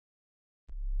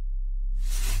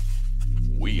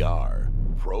We are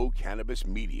Pro Cannabis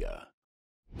Media.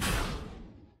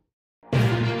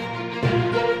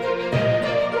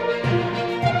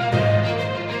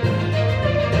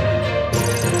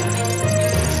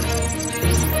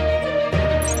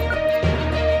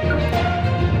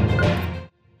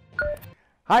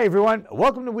 Hi, everyone.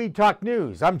 Welcome to Weed Talk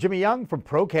News. I'm Jimmy Young from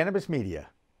Pro Cannabis Media.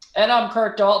 And I'm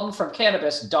Kurt Dalton from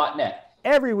Cannabis.net.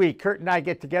 Every week, Kurt and I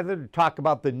get together to talk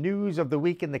about the news of the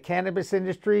week in the cannabis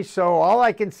industry. So all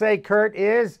I can say, Kurt,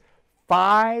 is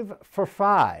 5 for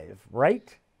 5,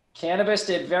 right? Cannabis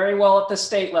did very well at the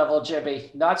state level, Jimmy.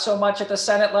 Not so much at the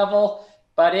Senate level,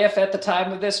 but if at the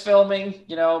time of this filming,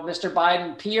 Mr.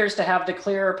 Biden appears to have the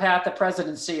clearer path to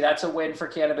presidency, that's a win for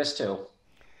cannabis too.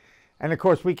 And of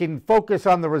course, we can focus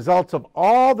on the results of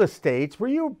all the states. Were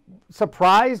you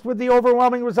surprised with the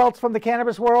overwhelming results from the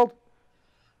cannabis world?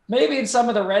 Maybe in some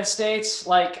of the red states,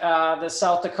 like the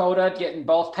South Dakota, getting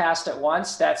both passed at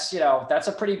once. That's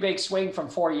a pretty big swing from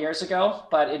 4 years ago.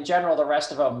 But in general, the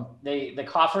rest of them, the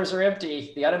coffers are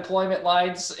empty, the unemployment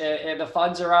lines and the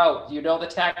funds are out. The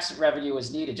tax revenue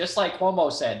is needed. Just like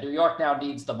Cuomo said, New York now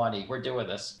needs the money. We're doing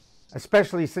this.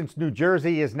 Especially since New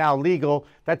Jersey is now legal.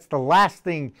 That's the last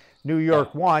thing New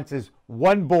York wants, is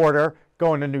one border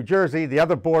going to New Jersey, the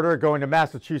other border going to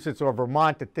Massachusetts or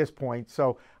Vermont at this point.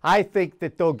 So I think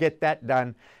that they'll get that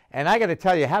done. And I got to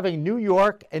tell you, having New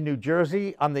York and New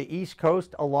Jersey on the East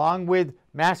Coast along with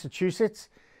Massachusetts,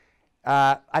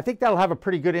 I think that'll have a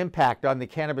pretty good impact on the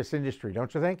cannabis industry,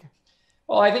 don't you think?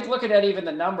 Well, I think looking at even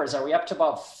the numbers, are we up to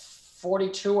about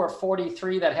 42 or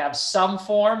 43 that have some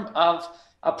form of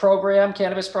a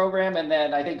cannabis program, and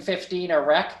then I think 15 are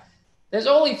rec? There's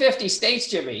only 50 states,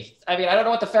 Jimmy. I mean, I don't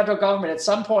know what the federal government, at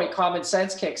some point, common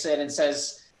sense kicks in and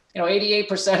says,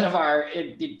 88% of our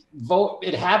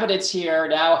inhabitants here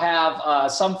now have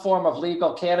some form of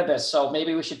legal cannabis. So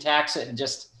maybe we should tax it and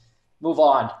just move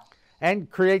on. And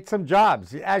create some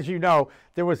jobs. As you know,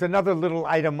 there was another little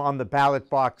item on the ballot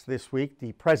box this week,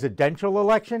 the presidential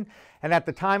election. And at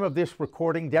the time of this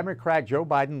recording, Democrat Joe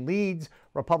Biden leads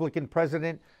Republican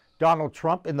President Donald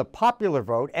Trump in the popular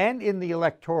vote and in the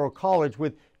Electoral College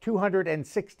with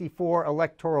 264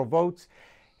 electoral votes.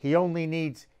 He only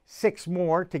needs 6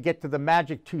 more to get to the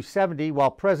magic 270, while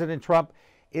President Trump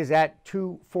is at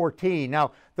 214.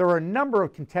 Now, there are a number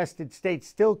of contested states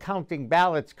still counting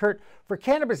ballots. Kurt, for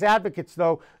cannabis advocates,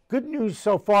 though, good news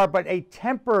so far, but a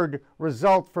tempered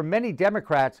result for many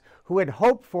Democrats who had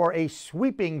hoped for a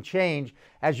sweeping change,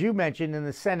 as you mentioned, in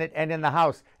the Senate and in the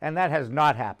House, and that has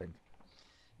not happened.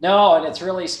 No, and it's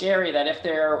really scary that if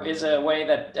there is a way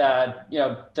that,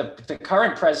 the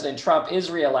current President Trump is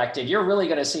reelected, you're really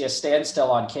going to see a standstill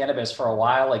on cannabis for a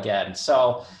while again.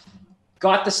 So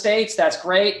got the states, that's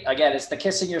great. Again, it's the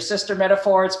kissing your sister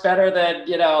metaphor. It's better than,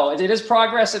 it is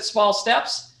progress at small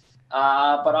steps.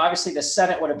 But obviously the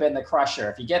Senate would have been the crusher.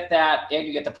 If you get that and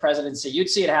you get the presidency, you'd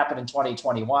see it happen in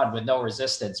 2021 with no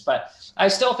resistance. But I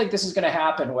still think this is going to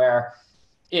happen where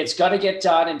it's going to get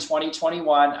done in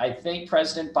 2021. I think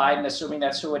President Biden, assuming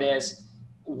that's who it is,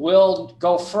 will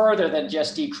go further than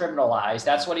just decriminalize.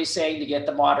 That's what he's saying to get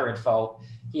the moderate vote.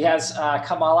 He has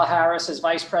Kamala Harris as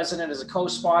vice president, as a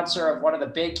co-sponsor of one of the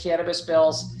big cannabis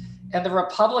bills. And the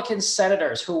Republican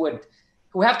senators who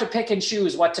have to pick and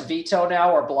choose what to veto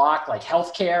now or block, like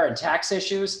healthcare and tax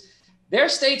issues, their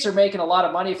states are making a lot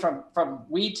of money from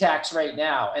weed tax right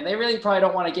now. And they really probably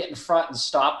don't want to get in front and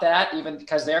stop that, even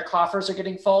because their coffers are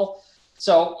getting full.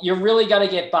 So you really got to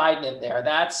get Biden in there.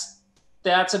 That's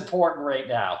important right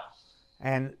now.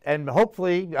 And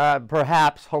hopefully,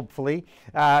 hopefully,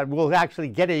 we'll actually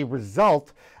get a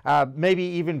result, maybe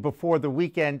even before the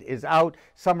weekend is out.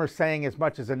 Some are saying as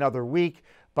much as another week.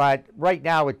 But right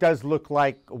now, it does look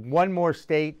like one more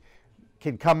state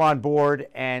can come on board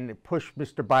and push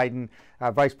Mr. Biden,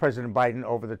 Vice President Biden,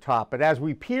 over the top. But as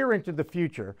we peer into the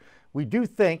future, we do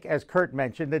think, as Kurt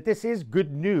mentioned, that this is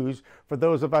good news for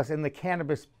those of us in the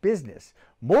cannabis business.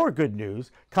 More good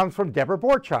news comes from Deborah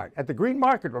Borchardt at the Green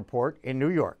Market Report in New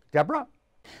York. Deborah?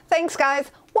 Thanks, guys.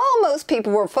 While most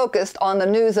people were focused on the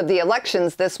news of the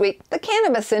elections this week, the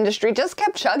cannabis industry just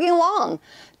kept chugging along.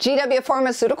 GW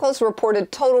Pharmaceuticals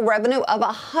reported total revenue of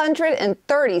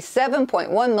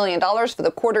 $137.1 million for the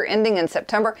quarter ending in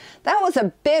September. That was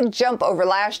a big jump over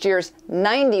last year's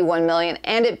 $91 million,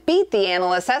 and it beat the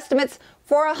analyst estimates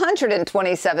for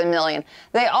 $127 million.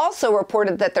 They also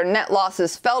reported that their net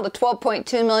losses fell to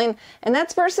 $12.2 million, and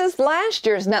that's versus last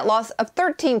year's net loss of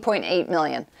 $13.8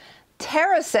 million.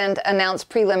 TerrAscend announced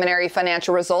preliminary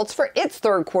financial results for its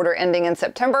third quarter ending in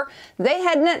September. They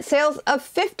had net sales of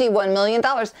 $51 million,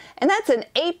 and that's an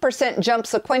 8% jump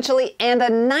sequentially and a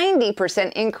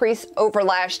 90% increase over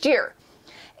last year.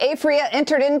 Aphria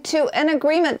entered into an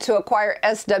agreement to acquire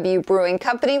SW Brewing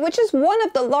Company, which is one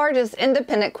of the largest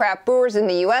independent craft brewers in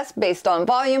the U.S. based on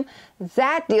volume.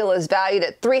 That deal is valued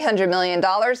at $300 million.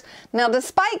 Now,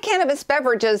 despite cannabis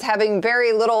beverages having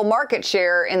very little market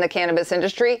share in the cannabis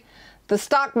industry, the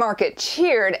stock market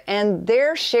cheered and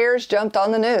their shares jumped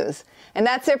on the news. And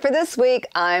that's it for this week.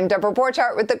 I'm Deborah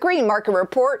Borchardt with the Green Market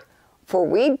Report for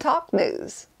Weed Talk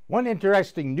News. One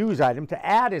interesting news item to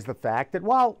add is the fact that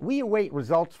while we await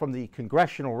results from the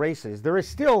congressional races, there is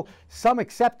still some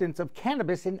acceptance of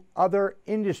cannabis in other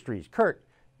industries. Kurt,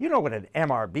 you know what an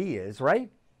MRB is,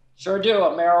 right? Sure do.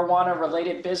 A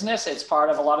marijuana-related business. It's part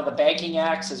of a lot of the banking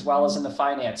acts as well as in the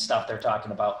finance stuff they're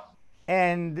talking about.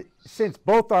 And since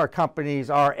both our companies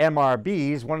are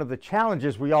MRBs, one of the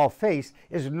challenges we all face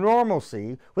is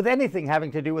normalcy with anything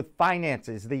having to do with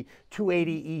finances, the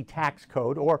 280E tax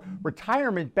code, or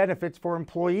retirement benefits for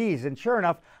employees. And sure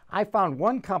enough, I found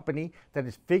one company that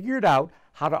has figured out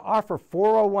how to offer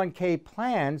 401k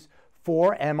plans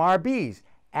for MRBs,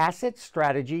 Asset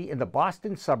Strategy in the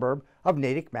Boston suburb of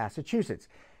Natick, Massachusetts.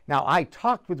 Now, I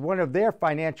talked with one of their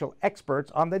financial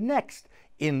experts on the next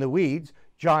In the Weeds.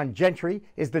 John Gentry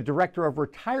is the director of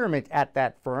retirement at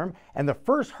that firm. And the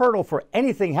first hurdle for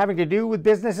anything having to do with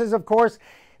businesses, of course,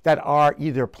 that are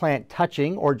either plant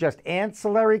touching or just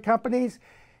ancillary companies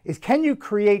is, can you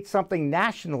create something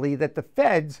nationally that the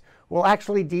feds will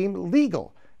actually deem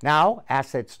legal? Now,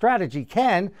 Asset Strategy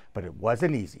can, but it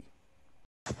wasn't easy.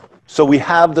 So we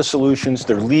have the solutions,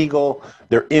 they're legal,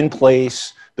 they're in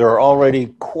place. There are already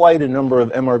quite a number of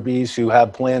MRBs who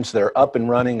have plans that are up and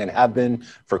running and have been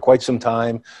for quite some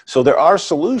time. So there are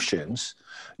solutions.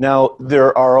 Now,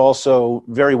 there are also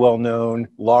very well-known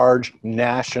large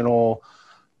national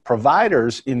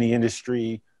providers in the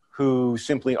industry who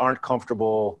simply aren't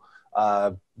comfortable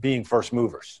being first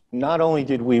movers. Not only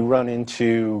did we run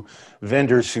into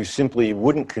vendors who simply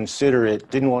wouldn't consider it,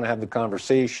 didn't want to have the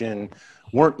conversation,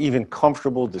 weren't even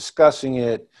comfortable discussing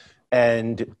it,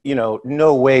 and, you know,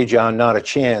 no way, John, not a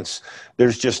chance.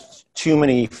 There's just too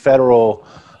many federal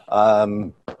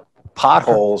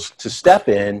potholes to step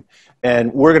in,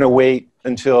 and we're going to wait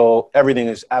until everything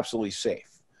is absolutely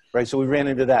safe, right? So we ran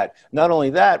into that. Not only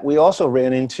that, we also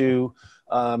ran into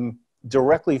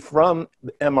directly from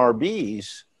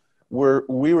MRBs where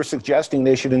we were suggesting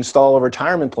they should install a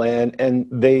retirement plan, and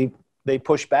they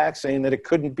pushed back saying that it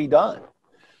couldn't be done.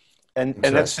 And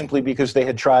that's simply because they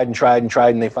had tried and tried and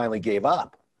tried, and they finally gave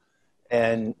up.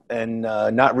 And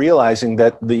not realizing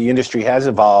that the industry has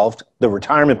evolved, the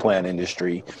retirement plan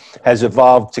industry has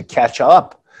evolved to catch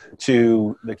up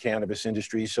to the cannabis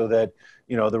industry so that,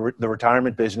 you know, the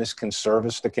retirement business can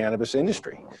service the cannabis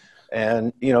industry.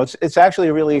 And, you know, it's actually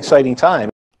a really exciting time.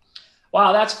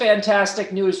 Wow, that's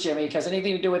fantastic news, Jimmy, because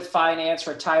anything to do with finance,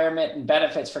 retirement, and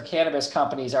benefits for cannabis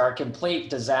companies are a complete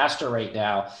disaster right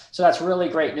now. So that's really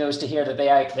great news to hear that they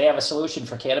have a solution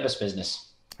for cannabis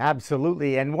business.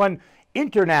 Absolutely. And one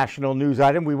international news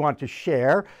item we want to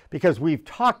share, because we've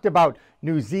talked about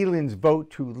New Zealand's vote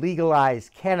to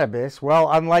legalize cannabis. Well,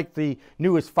 unlike the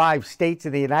newest 5 states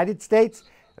in the United States,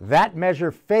 that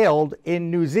measure failed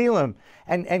in New Zealand.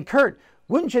 And Kurt,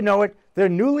 wouldn't you know it, their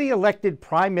newly elected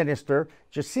Prime Minister,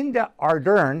 Jacinda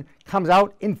Ardern, comes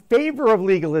out in favor of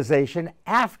legalization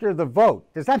after the vote.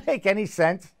 Does that make any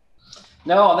sense?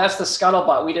 No, that's the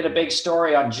scuttlebutt. We did a big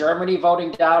story on Germany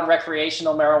voting down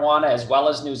recreational marijuana as well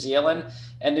as New Zealand.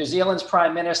 And New Zealand's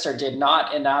Prime Minister did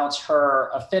not announce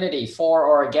her affinity for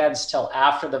or against till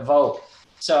after the vote.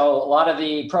 So a lot of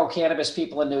the pro-cannabis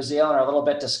people in New Zealand are a little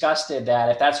bit disgusted that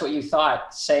if that's what you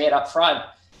thought, say it up front.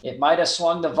 It might have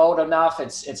swung the vote enough.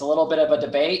 It's a little bit of a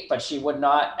debate, but she would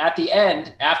not, at the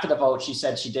end, after the vote, she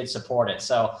said she did support it.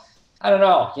 So I don't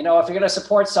know, you know, if you're going to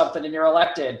support something and you're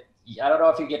elected, I don't know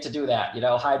if you get to do that, you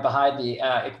know, hide behind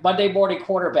the Monday morning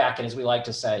quarterbacking, as we like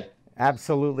to say.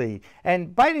 Absolutely.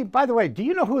 And by the way, do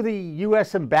you know who the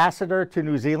U.S. ambassador to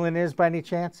New Zealand is by any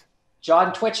chance?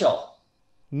 John Twitchell.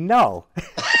 No.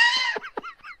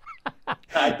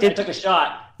 I took a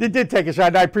shot. You did take a shot,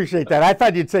 and I appreciate that. I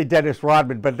thought you'd say Dennis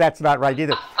Rodman, but that's not right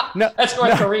either. No, that's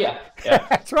North Korea. Yeah.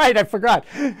 That's right, I forgot.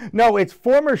 No, it's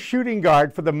former shooting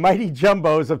guard for the Mighty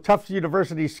Jumbos of Tufts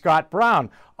University, Scott Brown,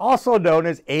 also known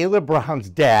as Ayla Brown's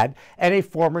dad and a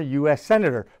former U.S.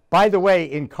 Senator. By the way,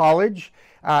 in college,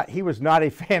 he was not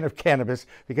a fan of cannabis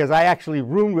because I actually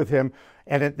roomed with him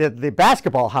at the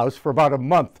basketball house for about a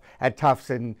month at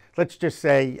Tufts, and let's just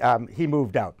say he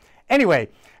moved out. Anyway,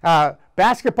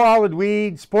 basketball and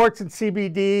weed, sports and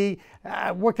CBD,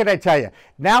 what can I tell you?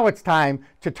 Now it's time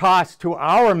to toss to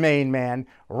our main man,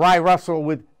 Ry Russell,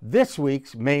 with this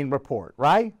week's main report.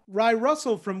 Ry? Ry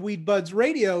Russell from Weed Buds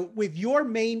Radio with your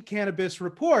main cannabis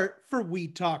report for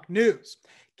Weed Talk News.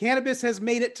 Cannabis has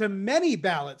made it to many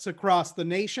ballots across the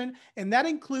nation, and that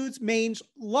includes Maine's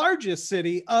largest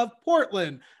city of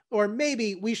Portland, or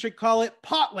maybe we should call it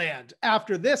Potland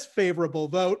after this favorable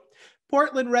vote.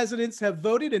 Portland residents have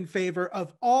voted in favor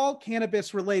of all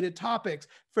cannabis-related topics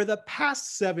for the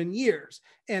past 7 years,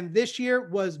 and this year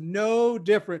was no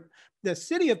different. The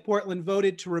city of Portland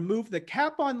voted to remove the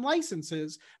cap on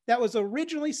licenses that was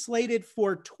originally slated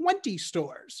for 20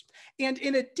 stores. And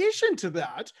in addition to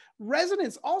that,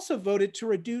 residents also voted to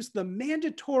reduce the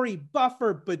mandatory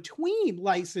buffer between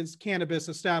licensed cannabis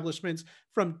establishments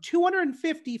from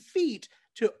 250 feet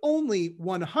to only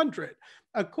 100.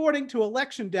 According to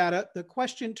election data, the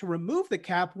question to remove the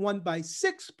cap won by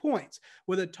 6 points,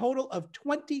 with a total of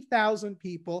 20,000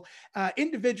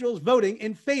 individuals voting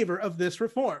in favor of this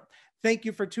reform. Thank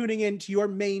you for tuning in to your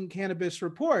main cannabis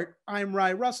report. I'm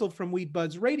Ry Russell from Weed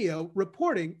Buds Radio,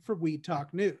 reporting for Weed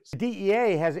Talk News. The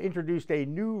DEA has introduced a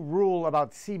new rule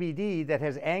about CBD that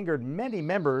has angered many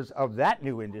members of that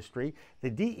new industry. The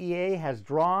DEA has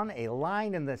drawn a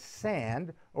line in the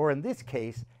sand, or in this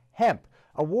case, hemp,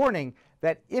 a warning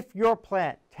that if your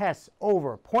plant tests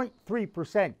over 0.3%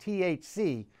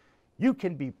 THC, you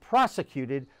can be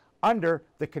prosecuted under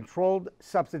the Controlled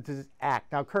Substances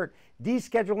Act. Now, Kurt,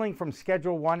 descheduling from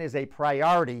Schedule 1 is a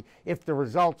priority if the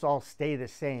results all stay the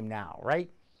same now, right?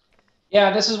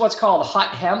 Yeah, this is what's called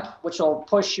hot hemp, which will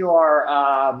push your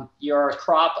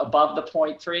crop above the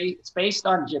 0.3. It's based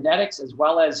on genetics as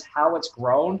well as how it's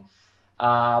grown.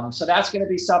 So that's going to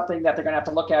be something that they're going to have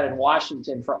to look at in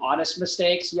Washington for honest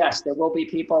mistakes. Yes, there will be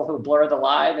people who blur the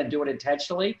line and do it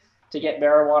intentionally to get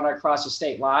marijuana across the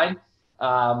state line.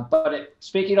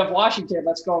 Speaking of Washington,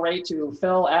 let's go right to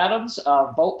Phil Adams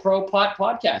of Vote Pro Pot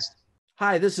Podcast.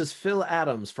 Hi, this is Phil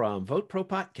Adams from Vote Pro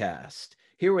Podcast,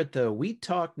 here with the Weed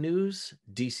Talk News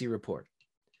DC Report.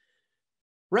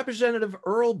 Representative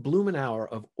Earl Blumenauer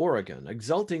of Oregon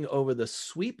exulting over the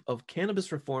sweep of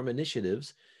cannabis reform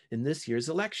initiatives in this year's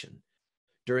election.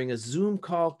 During a Zoom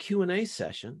call Q&A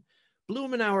session,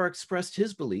 Blumenauer expressed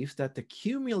his belief that the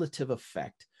cumulative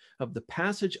effect of the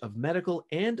passage of medical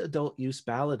and adult use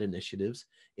ballot initiatives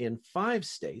in 5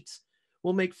 states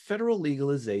will make federal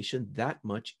legalization that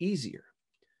much easier.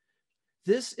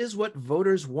 This is what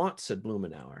voters want, said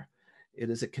Blumenauer. It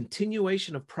is a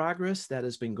continuation of progress that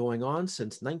has been going on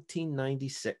since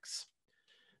 1996.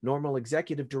 Normal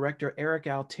Executive Director Eric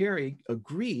Altieri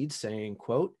agreed, saying,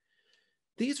 quote,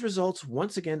 "These results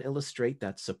once again illustrate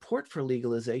that support for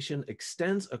legalization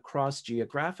extends across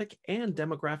geographic and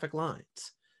demographic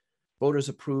lines. Voters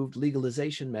approved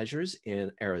legalization measures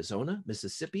in Arizona,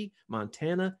 Mississippi,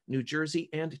 Montana, New Jersey,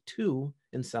 and 2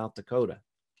 in South Dakota."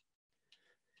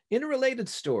 In a related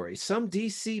story, some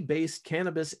DC-based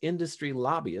cannabis industry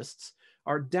lobbyists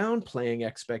are downplaying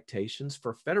expectations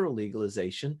for federal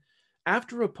legalization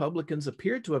after Republicans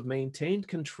appear to have maintained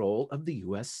control of the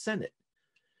U.S. Senate.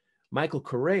 Michael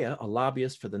Correa, a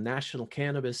lobbyist for the National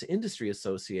Cannabis Industry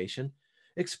Association,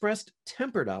 expressed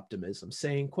tempered optimism,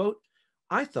 saying, quote,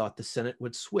 "I thought the Senate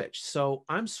would switch, so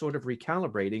I'm sort of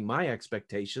recalibrating my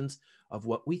expectations of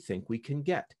what we think we can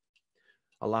get."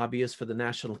 A lobbyist for the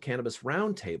National Cannabis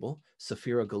Roundtable,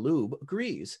 Safira Galoob,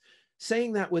 agrees,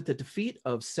 saying that with the defeat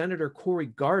of Senator Cory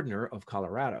Gardner of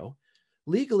Colorado,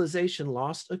 legalization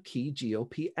lost a key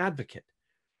GOP advocate.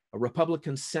 A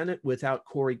Republican Senate without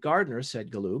Cory Gardner, said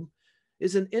Galoob,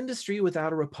 is an industry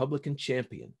without a Republican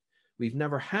champion. We've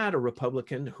never had a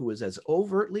Republican who is as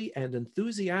overtly and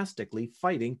enthusiastically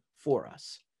fighting for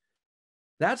us.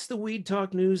 That's the Weed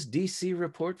Talk News DC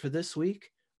report for this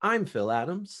week. I'm Phil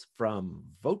Adams from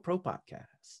Vote Pro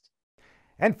Podcast.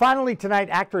 And finally tonight,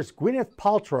 actress Gwyneth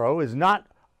Paltrow is not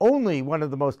only one of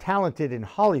the most talented in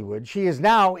Hollywood, she is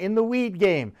now in the weed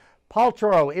game.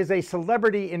 Paltrow is a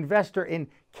celebrity investor in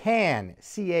Cann,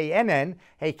 C-A-N-N,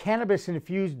 a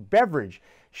cannabis-infused beverage.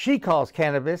 She calls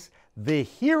cannabis the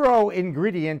hero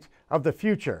ingredient of the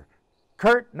future.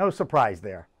 Kurt, no surprise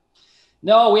there.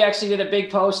 No, we actually did a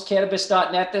big post,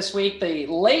 cannabis.net this week. The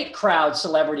late crowd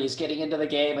celebrities getting into the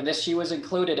game, and she was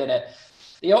included in it.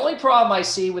 The only problem I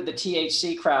see with the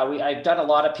THC crowd, I've done a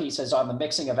lot of pieces on the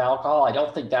mixing of alcohol. I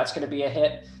don't think that's going to be a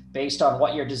hit based on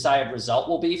what your desired result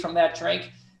will be from that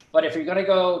drink. But if you're going to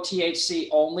go THC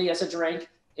only as a drink,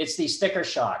 it's the sticker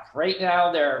shock. Right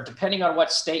now, they're, depending on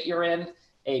what state you're in,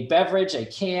 a beverage, a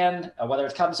can, whether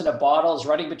it comes in a bottle, is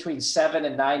running between $7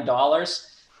 and $9.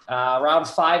 around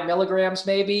 5 milligrams,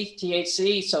 maybe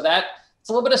THC. So that it's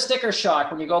a little bit of sticker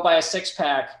shock when you go buy a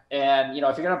 6-pack. And, if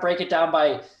you're going to break it down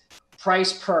by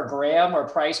price per gram or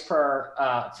price per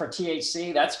for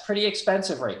THC, that's pretty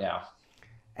expensive right now.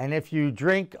 And if you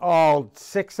drink all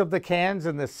 6 of the cans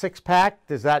in the 6-pack,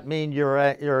 does that mean you're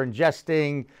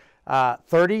ingesting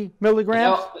 30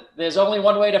 milligrams? There's only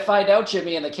one way to find out,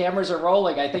 Jimmy, and the cameras are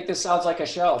rolling. I think this sounds like a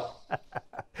show.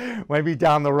 Maybe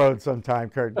down the road sometime,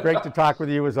 Kurt. Great to talk with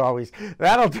you as always.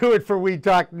 That'll do it for Weed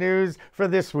Talk News for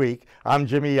this week. I'm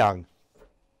Jimmy Young.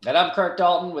 And I'm Kurt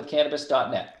Dalton with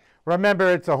Cannabis.net.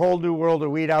 Remember, it's a whole new world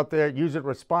of weed out there. Use it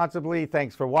responsibly.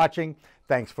 Thanks for watching.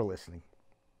 Thanks for listening.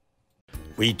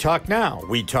 Weed Talk Now,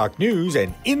 Weed Talk News,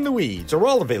 and In the Weeds are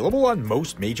all available on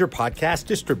most major podcast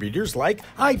distributors like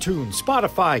iTunes,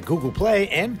 Spotify, Google Play,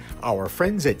 and our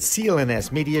friends at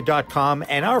clnsmedia.com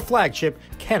and our flagship,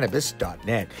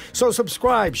 Cannabis.net. So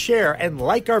subscribe, share, and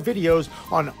like our videos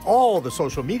on all the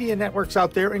social media networks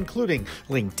out there, including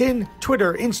LinkedIn,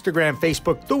 Twitter, Instagram,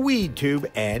 Facebook, the WeedTube,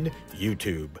 and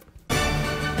YouTube.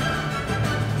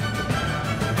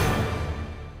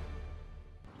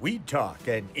 Weed Talk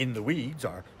and In the Weeds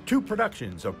are 2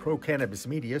 productions of Pro Cannabis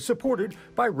Media supported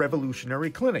by Revolutionary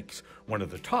Clinics, one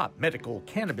of the top medical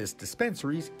cannabis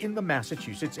dispensaries in the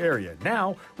Massachusetts area,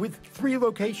 now with 3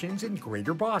 locations in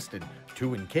Greater Boston,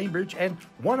 2 in Cambridge, and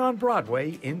 1 on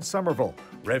Broadway in Somerville.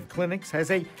 Rev Clinics has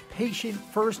a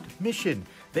patient-first mission.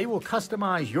 They will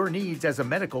customize your needs as a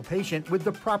medical patient with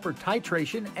the proper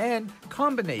titration and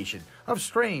combination of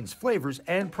strains, flavors,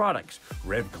 and products.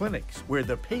 Rev Clinics, where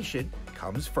the patient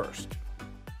comes first.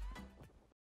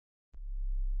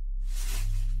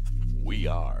 We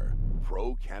are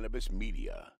Pro Cannabis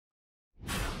Media.